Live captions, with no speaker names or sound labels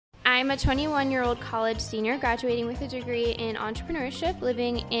I'm a 21-year-old college senior graduating with a degree in entrepreneurship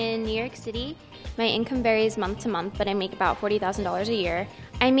living in New York City. My income varies month to month, but I make about $40,000 a year.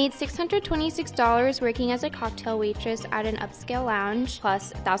 I made $626 working as a cocktail waitress at an upscale lounge,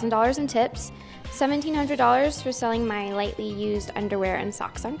 plus $1,000 in tips, $1,700 for selling my lightly used underwear and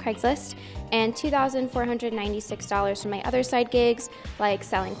socks on Craigslist, and $2,496 for my other side gigs, like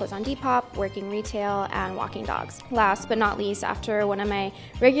selling clothes on Depop, working retail, and walking dogs. Last but not least, after one of my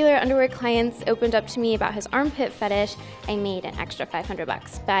regular underwear clients opened up to me about his armpit fetish, I made an extra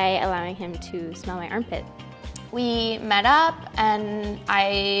 $500 by allowing him to smell my armpit. We met up and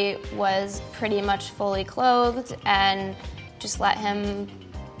I was pretty much fully clothed and just let him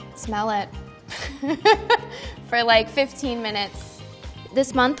smell it for like 15 minutes.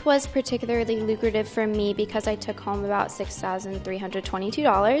 This month was particularly lucrative for me because I took home about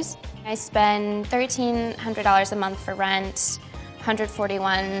 $6,322. I spend $1,300 a month for rent,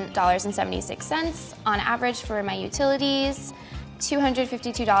 $141.76 on average for my utilities,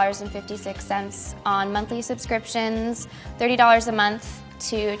 $252.56 on monthly subscriptions, $30 a month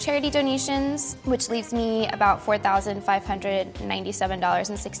to charity donations, which leaves me about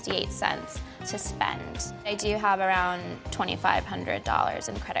 $4,597.68 to spend. I do have around $2,500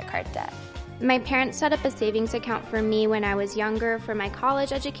 in credit card debt. My parents set up a savings account for me when I was younger for my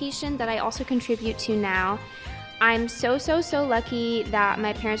college education that I also contribute to now. I'm so lucky that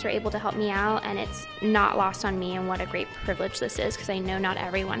my parents were able to help me out, and it's not lost on me and what a great privilege this is, because I know not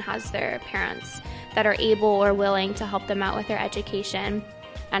everyone has their parents that are able or willing to help them out with their education.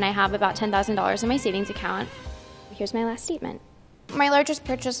 And I have about $10,000 in my savings account. Here's my last statement. My largest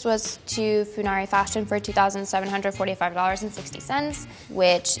purchase was to Funari Fashion for $2,745.60,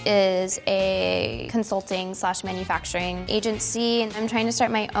 which is a consulting / manufacturing agency. I'm trying to start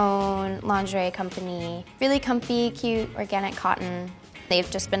my own lingerie company. Really comfy, cute, organic cotton.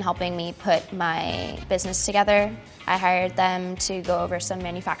 They've just been helping me put my business together. I hired them to go over some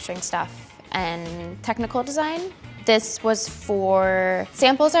manufacturing stuff and technical design. This was for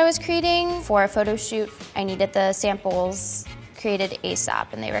samples I was creating for a photo shoot. I needed the samples created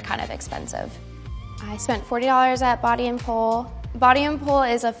ASAP, and they were kind of expensive. I spent $40 at Body and Pole. Body and Pole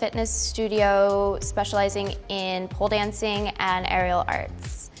is a fitness studio specializing in pole dancing and aerial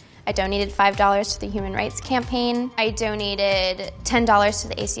arts. I donated $5 to the Human Rights Campaign. I donated $10 to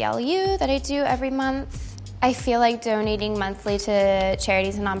the ACLU that I do every month. I feel like donating monthly to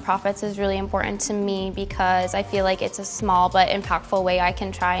charities and nonprofits is really important to me because I feel like it's a small but impactful way I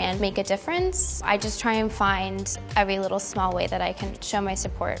can try and make a difference. I just try and find every little small way that I can show my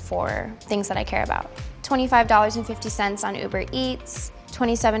support for things that I care about. $25.50 on Uber Eats,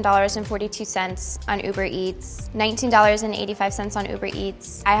 $27.42 on Uber Eats, $19.85 on Uber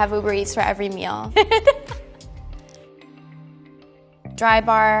Eats. I have Uber Eats for every meal. Dry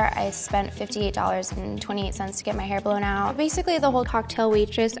bar, I spent $58.28 to get my hair blown out. Basically, the whole cocktail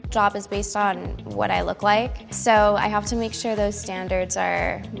waitress job is based on what I look like. So I have to make sure those standards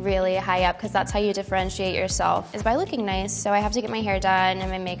are really high up, because that's how you differentiate yourself, is by looking nice. So I have to get my hair done and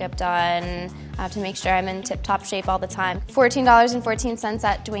my makeup done. I have to make sure I'm in tip-top shape all the time. $14.14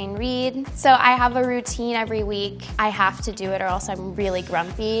 at Duane Reade. So I have a routine every week. I have to do it or else I'm really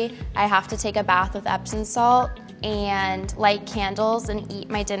grumpy. I have to take a bath with Epsom salt and light candles and eat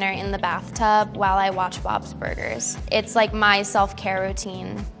my dinner in the bathtub while I watch Bob's Burgers. It's like my self-care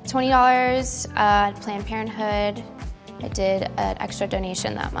routine. $20 at Planned Parenthood. I did an extra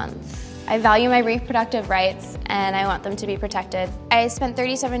donation that month. I value my reproductive rights and I want them to be protected. I spent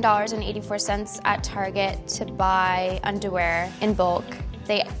 $37.84 at Target to buy underwear in bulk.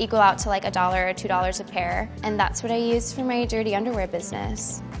 They equal out to like $1 or $2 a pair, and that's what I use for my dirty underwear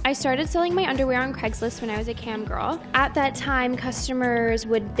business. I started selling my underwear on Craigslist when I was a cam girl. At that time, customers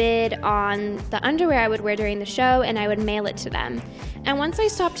would bid on the underwear I would wear during the show, and I would mail it to them. And once I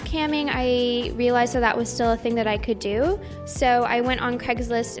stopped camming, I realized that was still a thing that I could do. So I went on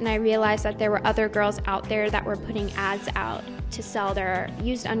Craigslist and I realized that there were other girls out there that were putting ads out to sell their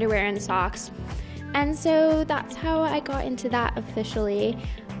used underwear and socks. And so that's how I got into that officially.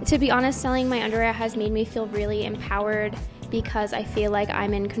 To be honest, selling my underwear has made me feel really empowered because I feel like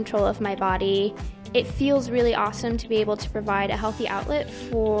I'm in control of my body. It feels really awesome to be able to provide a healthy outlet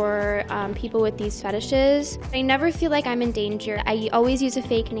for people with these fetishes. I never feel like I'm in danger. I always use a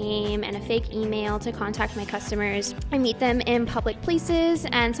fake name and a fake email to contact my customers. I meet them in public places,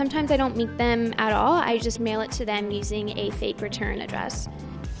 and sometimes I don't meet them at all. I just mail it to them using a fake return address.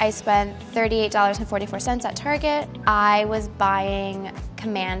 I spent $38.44 at Target. I was buying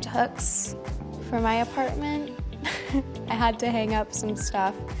command hooks for my apartment. I had to hang up some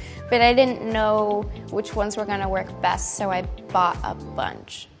stuff, but I didn't know which ones were gonna work best, so I bought a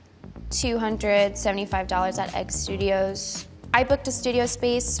bunch. $275 at Egg Studios. I booked a studio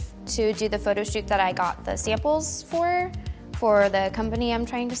space to do the photo shoot that I got the samples for the company I'm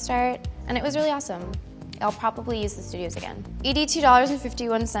trying to start, and it was really awesome. I'll probably use the studios again.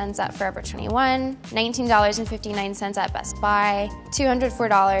 $82.51 at Forever 21, $19.59 at Best Buy,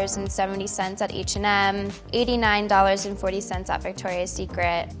 $204.70 at H&M, $89.40 at Victoria's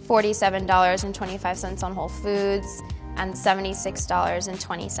Secret, $47.25 on Whole Foods, and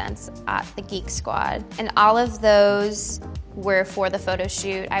 $76.20 at the Geek Squad. And all of those were for the photo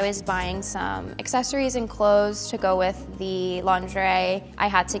shoot. I was buying some accessories and clothes to go with the lingerie. I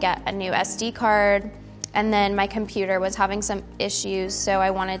had to get a new SD card. And then my computer was having some issues, so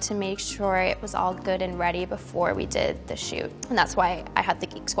I wanted to make sure it was all good and ready before we did the shoot. And that's why I had the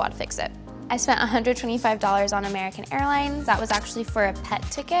Geek Squad fix it. I spent $125 on American Airlines. That was actually for a pet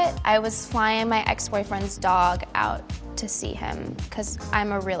ticket. I was flying my ex-boyfriend's dog out to see him because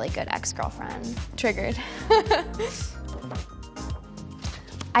I'm a really good ex-girlfriend. Triggered.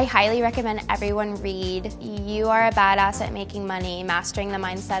 I highly recommend everyone read You Are a Badass at Making Money, Mastering the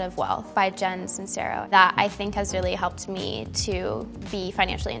Mindset of Wealth by Jen Sincero. That I think has really helped me to be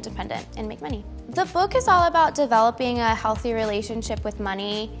financially independent and make money. The book is all about developing a healthy relationship with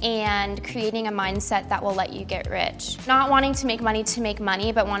money and creating a mindset that will let you get rich. Not wanting to make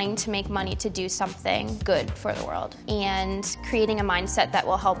money, but wanting to make money to do something good for the world. And creating a mindset that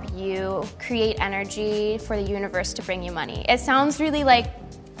will help you create energy for the universe to bring you money. It sounds really like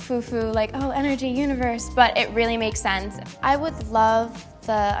foo-foo, like, oh, energy, universe, but it really makes sense. I would love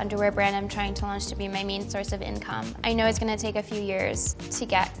the underwear brand I'm trying to launch to be my main source of income. I know it's gonna take a few years to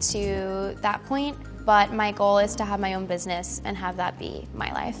get to that point, but my goal is to have my own business and have that be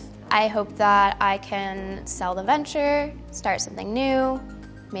my life. I hope that I can sell the venture, start something new,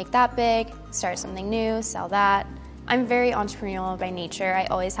 make that big, start something new, sell that. I'm very entrepreneurial by nature, I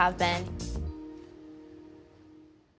always have been.